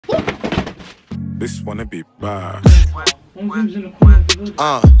This wanna be bad.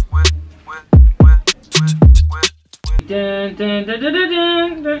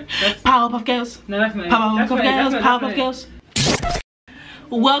 Powerpuff Girls. No, that's not it. Powerpuff Girls. Powerpuff Girls.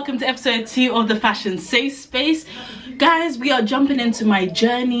 Welcome to episode 2 of the Fashion Safe Space. Guys, we are jumping into my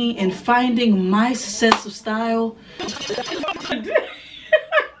journey in finding my sense of style.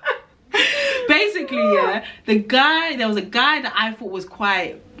 Basically, yeah, there was a guy that I thought was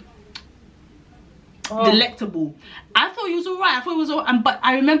quite delectable. I thought he was alright. I thought he was alright. But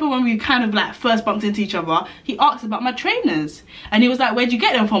I remember when we kind of like first bumped into each other, he asked about my trainers. And he was like, where'd you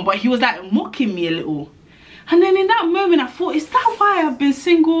get them from? But he was like mocking me a little. And then in that moment I thought, is that why I've been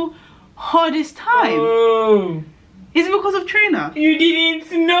single hardest time? Oh. Is it because of trainer? You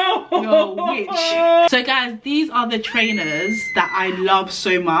didn't know. Yo, witch. So guys, these are the trainers that I love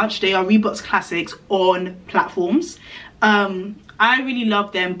so much. They are Reebok classics on platforms. I really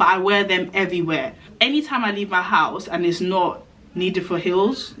love them, but I wear them everywhere. Anytime I leave my house and it's not needed for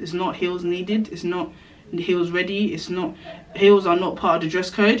heels, it's not heels needed, it's not heels ready, it's not, heels are not part of the dress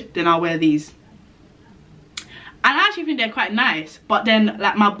code, then I'll wear these. And I actually think they're quite nice. But then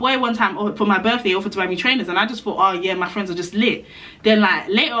like my boy one time for my birthday offered to buy me trainers, and I just thought, oh yeah, my friends are just lit. Then like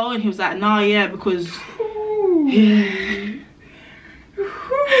later on he was like, nah, yeah, because yeah.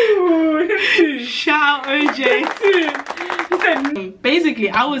 Shout out OJ. Basically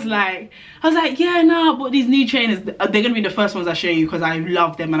I was like, yeah, nah, but these new trainers, they're gonna be the first ones I show you because I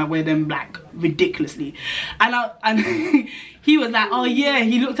love them and I wear them like ridiculously. And he was like, oh yeah,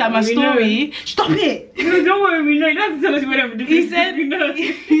 he looked at my story. Know. Stop it! No, don't worry, we know. You don't have to tell us whatever. He said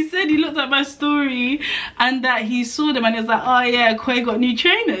he looked at my story and that he saw them and he was like, oh yeah, Qoy got new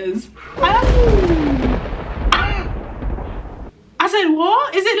trainers. I said,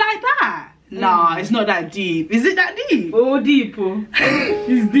 what? Is it like that? Nah, it's not that deep. Is it that deep? Oh, deep. Oh.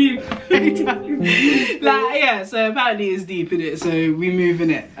 It's deep. Like, yeah, so apparently it's deep, innit? So we moving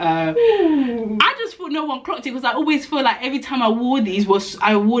it. I just thought no one clocked it because I always feel like every time I wore these,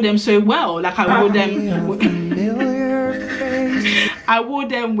 I wore them so well. Like I wore them. I wore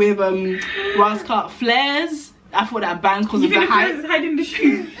them with Berskha flares. I thought that band because of the height. Hiding the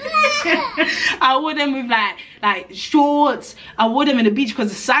shoes. I wore them with like shorts. I wore them in the beach because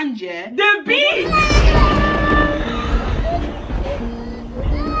the sand, yeah. The beach.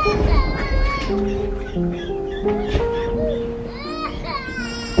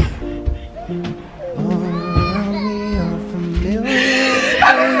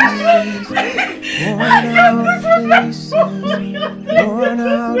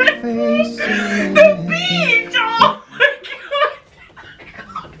 The beach. Oh my god.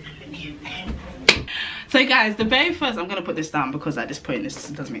 So guys, the very first, I'm gonna put this down because at this point this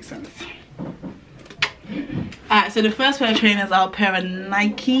doesn't make sense. Alright, so the first pair of trainers are a pair of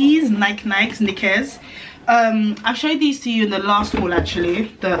Nikes. I've showed these to you in the last haul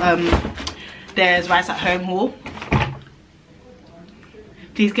actually. There's Rice at Home haul.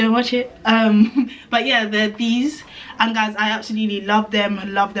 Please go and watch it. But yeah, they're these, and guys, I absolutely love them.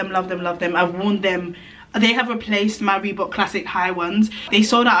 I've worn them. They have replaced my Reebok classic high ones. They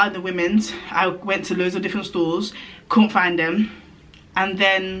sold out at the women's. I went to loads of different stores, couldn't find them, and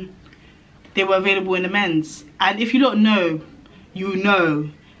then they were available in the men's. And if you don't know, you know,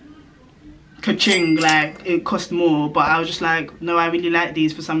 ka-ching, like it cost more. But I was just like, no, I really like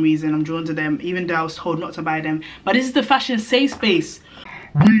these for some reason. I'm drawn to them, even though I was told not to buy them. But this is the Fashion Safe Space.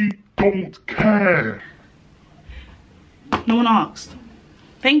 We don't care. No one asked.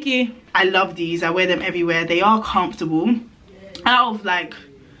 Thank you. I love these. I wear them everywhere. They are comfortable. Out of like,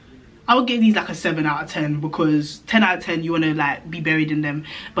 I would give these like a 7 out of 10 because 10 out of 10 you want to like be buried in them.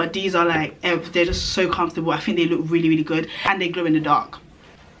 But these are like, they're just so comfortable. I think they look really good and they glow in the dark.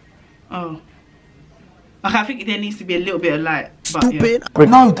 Oh. Okay, I think there needs to be a little bit of light. But, stupid. Yeah.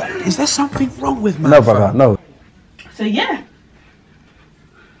 No, is there something wrong with me? No, brother, no. So yeah.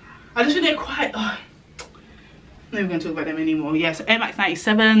 I just think they're quite, I'm not even going to talk about them anymore. Yeah, so Air Max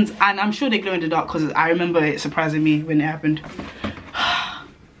 97s, and I'm sure they glow in the dark because I remember it surprising me when it happened.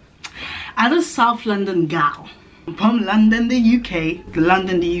 As a South London gal, from London, the UK,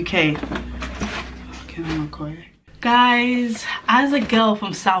 the UK. Okay, oh God. Guys, as a girl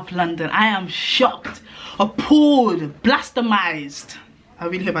from South London, I am shocked, appalled, blasphemized. I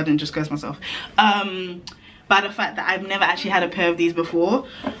really hope I didn't just curse myself. By the fact that I've never actually had a pair of these before,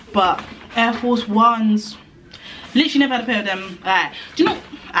 but Air Force Ones, literally never had a pair of them. Alright, do you know,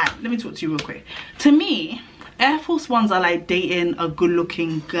 alright, let me talk to you real quick. To me, Air Force Ones are like dating a good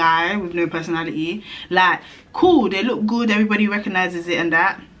looking guy with no personality. Like, cool, they look good, everybody recognizes it and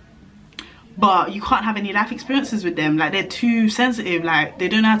that, but you can't have any life experiences with them. Like, they're too sensitive. Like, they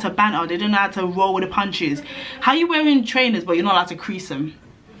don't know how to banter, they don't know how to roll with the punches. How are you wearing trainers but you're not allowed to crease them?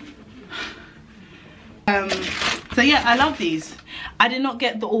 So yeah, I love these. I did not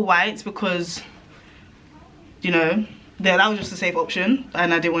get the all whites because, you know, that was just a safe option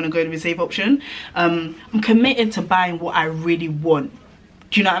and I didn't want to go to the safe option. I'm committed to buying what I really want.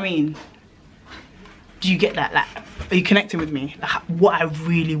 Do you know what I mean? Do you get that? Like, are you connecting with me? Like, what I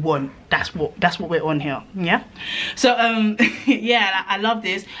really want, that's what we're on here. Yeah, so yeah, like, I love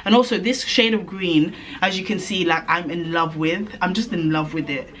this. And also this shade of green, as you can see, like, I'm in love with. I'm just in love with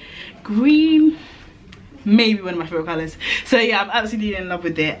it. Green, maybe one of my favorite colors. So yeah, I'm absolutely in love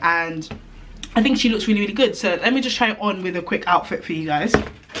with it, and I think she looks really, really good. So let me just try it on with a quick outfit for you guys.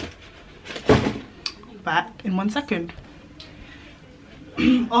 Back in 1 second.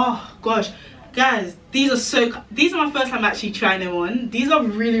 Oh gosh, guys, these are my first time actually trying them on. These are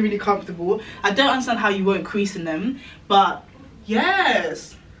really, really comfortable. I don't understand how you won't crease in them, but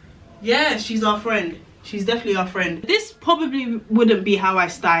yes, she's our friend. She's definitely our friend. This probably wouldn't be how I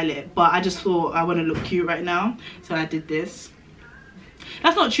style it, but I just thought I want to look cute right now, so I did this.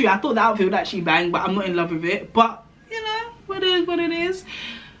 That's not true. I thought the outfit would actually bang, but I'm not in love with it. But you know, what it is.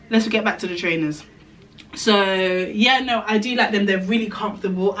 Let's get back to the trainers. So yeah, no, I do like them. They're really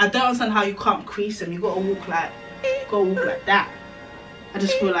comfortable. I don't understand how you can't crease them. You gotta walk like that. I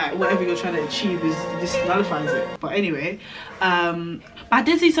just feel like whatever you're trying to achieve is, this nullifies it. But anyway, but I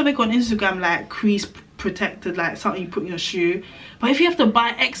did see something on Instagram like crease protected, like something you put in your shoe. But if you have to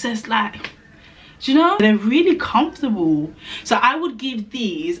buy excess, like, do you know, they're really comfortable. So I would give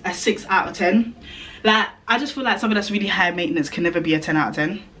these a 6 out of 10. Like, I just feel like something that's really high maintenance can never be a 10 out of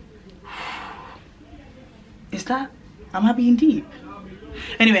 10. Is that, am I being deep?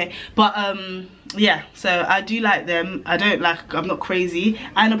 Anyway, but yeah, so I do like them. I'm not crazy,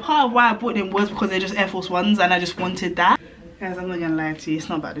 and a part of why I bought them was because they're just Air Force Ones and I just wanted that. Guys, I'm not gonna lie to you, it's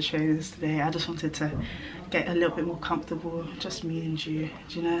not about the trainers today. I just wanted to get a little bit more comfortable, just me and you,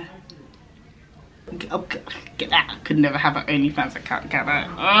 do you know? Get that. I could never have an OnlyFans account, can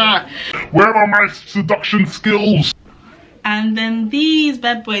I? Where are my seduction skills? And then these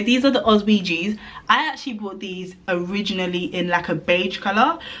bad boys, these are the Ozweegos. I actually bought these originally in like a beige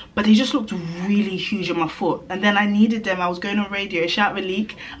color, but they just looked really huge on my foot. And then I needed them. I was going on radio, shout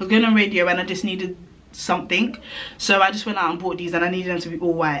Malik. I was going on radio and I just needed something. So I just went out and bought these, and I needed them to be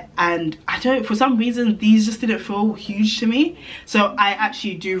all white. And I don't, for some reason, these just didn't feel huge to me. So I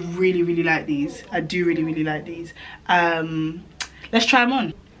actually do really, really like these. I do really, really like these. Let's try them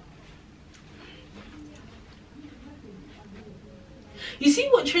on. You see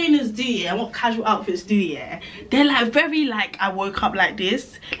what trainers do, yeah, and what casual outfits do, yeah? They're like very like, I woke up like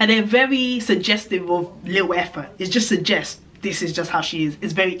this. And they're very suggestive of little effort. It just suggests this is just how she is.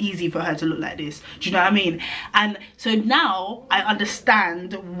 It's very easy for her to look like this. Do you know what I mean? And so now I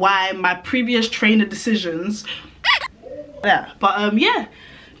understand why my previous trainer decisions, yeah. But yeah,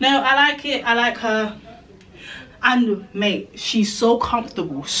 no, I like it. I like her. And mate, she's so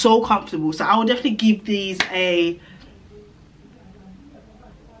comfortable, so comfortable. So I will definitely give these a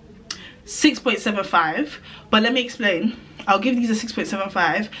 6.75, but let me explain. I'll give these a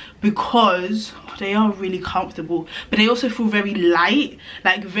 6.75 because they are really comfortable, but they also feel very light,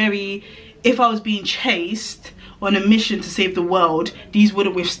 like very, if I was being chased on a mission to save the world, these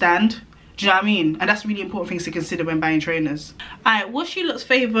wouldn't withstand. Do you know what I mean? And that's really important things to consider when buying trainers. Alright, what's your lot's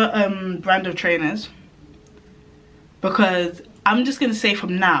favourite brand of trainers? Because I'm just gonna say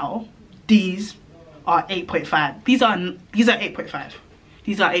from now, these are 8.5. These are 8.5.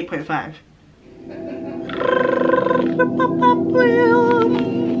 These are 8.5.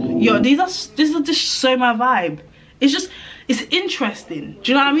 Yo, these are just so my vibe. It's interesting.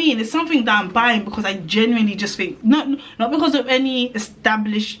 Do you know what I mean? It's something that I'm buying because I genuinely just think, not because of any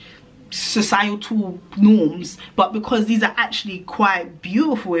established societal norms, but because these are actually quite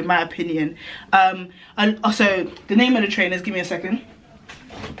beautiful in my opinion. And also the name of the trainers, give me a second.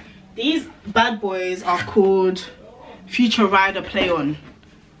 These bad boys are called Future Rider Play On.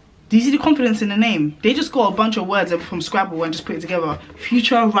 Do you see the confidence in the name? They just got a bunch of words from Scrabble and just put it together.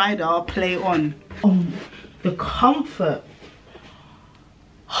 Future Rider Play On. Oh, the comfort.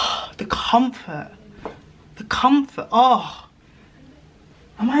 The comfort. The comfort. Oh.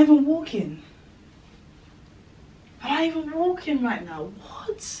 Am I even walking? Am I even walking right now?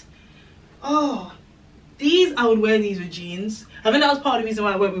 What? Oh. These, I would wear these with jeans. I think that was part of the reason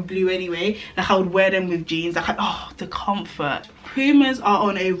why I went with blue anyway. Like, I would wear them with jeans. Like, oh, the comfort. Pumas are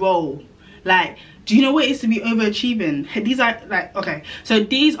on a roll. Like, do you know what it is to be overachieving? These are like, okay, so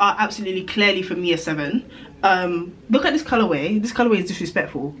these are absolutely clearly for me a 7. Look at this colorway. This colorway is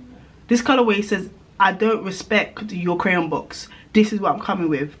disrespectful. This colorway says, I don't respect your crayon box. This is what I'm coming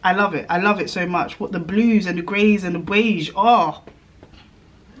with. I love it. I love it so much. What the blues and the greys and the beige. Oh.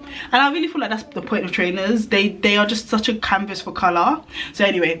 And I really feel like that's the point of trainers. They are just such a canvas for color. So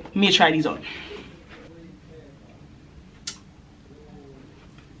anyway, let me try these on.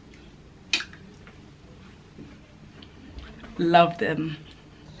 Love them.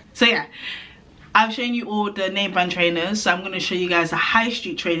 So yeah, I've shown you all the name brand trainers, so I'm going to show you guys the high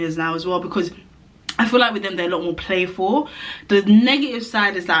street trainers now as well, because I feel like with them they're a lot more playful. The negative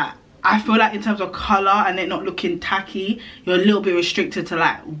side is that I feel like in terms of colour and it not looking tacky, you're a little bit restricted to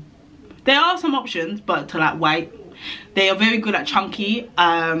like, there are some options, but to like white. They are very good at chunky,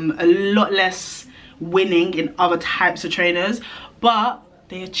 a lot less winning in other types of trainers, but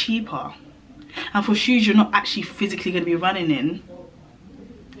they are cheaper. And for shoes you're not actually physically going to be running in,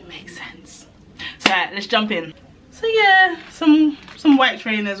 it makes sense. So right, let's jump in. So yeah, some white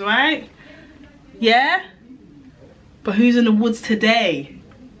trainers, right? Yeah, but who's in the woods today?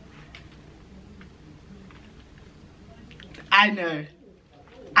 I know.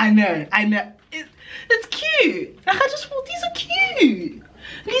 It's cute. Like, I just thought these are cute.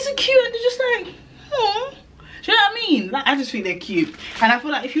 These are cute and they're just like, oh. Do you know what I mean? Like, I just think they're cute. And I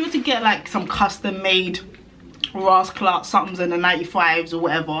feel like if you were to get like some custom made Ross Clark somethings in the 95s or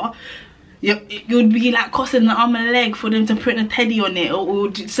whatever, it would be like costing an arm and a leg for them to print a teddy on it, or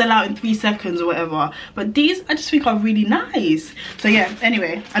would sell out in 3 seconds or whatever. But these I just think are really nice. So yeah,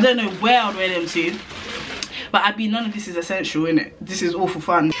 anyway, I don't know where I'd wear them to, but none of this is essential, innit? This is all for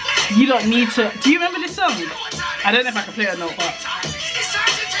fun. You don't need to. Do you remember this song? I don't know if I can play it or not, but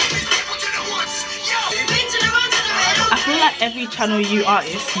I feel like every Channel U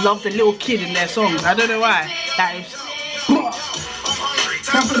artist loves the little kid in their songs. I don't know why. That is.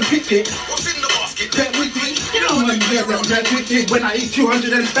 Time for the pit. When I eat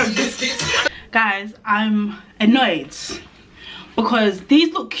 210 biscuits. Guys, I'm annoyed because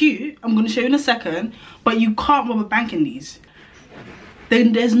these look cute. I'm going to show you in a second, but you can't rubber bank in these.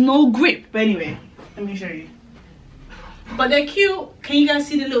 Then there's no grip. But anyway, let me show you. But they're cute. Can you guys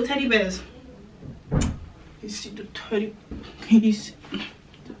see the little teddy bears? You see the teddy? Can you see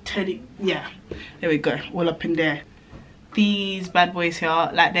the teddy? Yeah, there we go, all up in there. These bad boys here,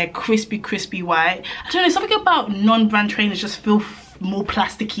 like they're crispy white. I don't know, something about non-brand trainers just feel more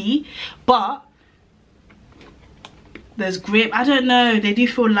plasticky, but there's grip. I don't know, they do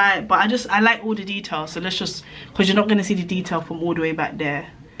feel light, but I like all the details. So let's just, because you're not going to see the detail from all the way back there.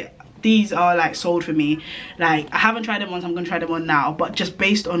 These are like sold for me. Like, I haven't tried them on, so I'm gonna try them on now, but just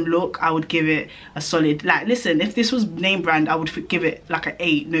based on look, I would give it a solid, like, listen, if this was name brand, I would give it like an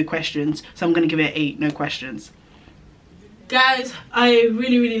 8, no questions. So I'm gonna give it an 8, no questions. Guys, I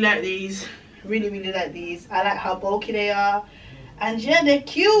really like these. Really like these. I like how bulky they are, and yeah, they're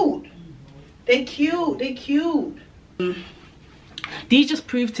cute. They're cute. These just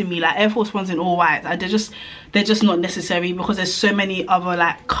prove to me, like, Air Force Ones in all white, they're just not necessary, because there's so many other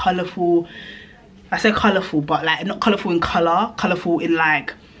like colourful, I say colourful, but like not colourful in colour, colourful in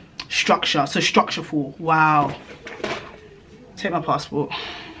like structure. So structureful. Wow. Take my passport.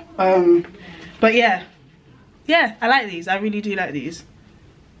 But yeah, I like these. I really do like these.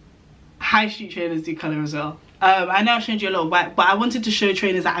 High street trainers do colour as well. I know I showed you a lot of white, but I wanted to show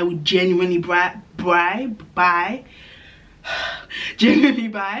trainers that I would genuinely buy,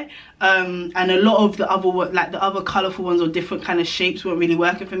 and a lot of the other, like the other colourful ones or different kind of shapes weren't really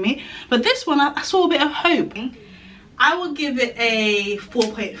working for me. But this one, I saw a bit of hope. I would give it a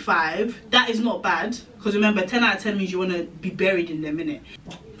 4.5. That is not bad, because remember, 10 out of 10 means you want to be buried in them, innit?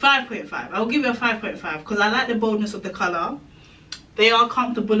 5.5. I'll give it a 5.5 because I like the boldness of the colour. They are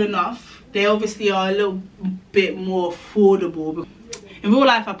comfortable enough. They obviously are a little bit more affordable. In real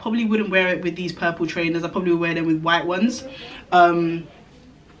life, I probably wouldn't wear it with these purple trainers. I probably would wear them with white ones.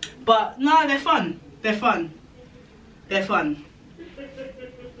 But no, they're fun. They're fun.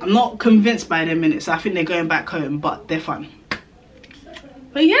 I'm not convinced by them in it, so I think they're going back home, but they're fun.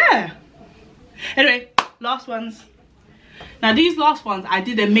 But yeah. Anyway, last ones. Now these last ones, I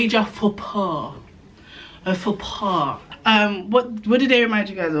did a major faux pas. A faux pas. What did they remind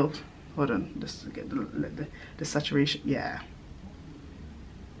you guys of? Hold on, just to get the saturation. Yeah.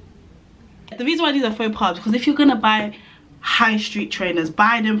 The reason why these are faux pas is because if you're gonna buy high street trainers,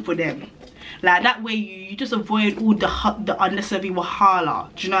 buy them for them. Like, that way you just avoid all the unnecessary wahala.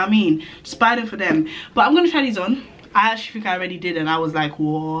 Do you know what I mean? Just buy them for them. But I'm gonna try these on. I actually think I already did, and I was like,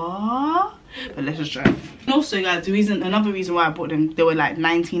 what? But let's just try. And also, guys, another reason why I bought them, they were like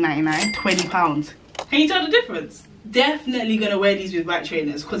 £19.99, £20. Can you tell the difference? Definitely gonna wear these with white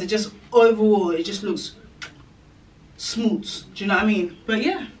trainers, because it just overall it just looks smooth. Do you know what I mean? But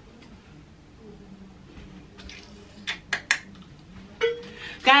yeah,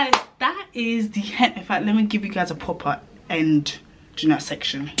 Guys, that is the end. In fact, let me give you guys a proper end to that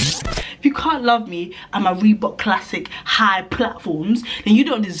section. If you can't love me at my Reebok classic high platforms, then you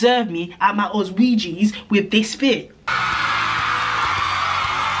don't deserve me at my Ozweegos with this fit.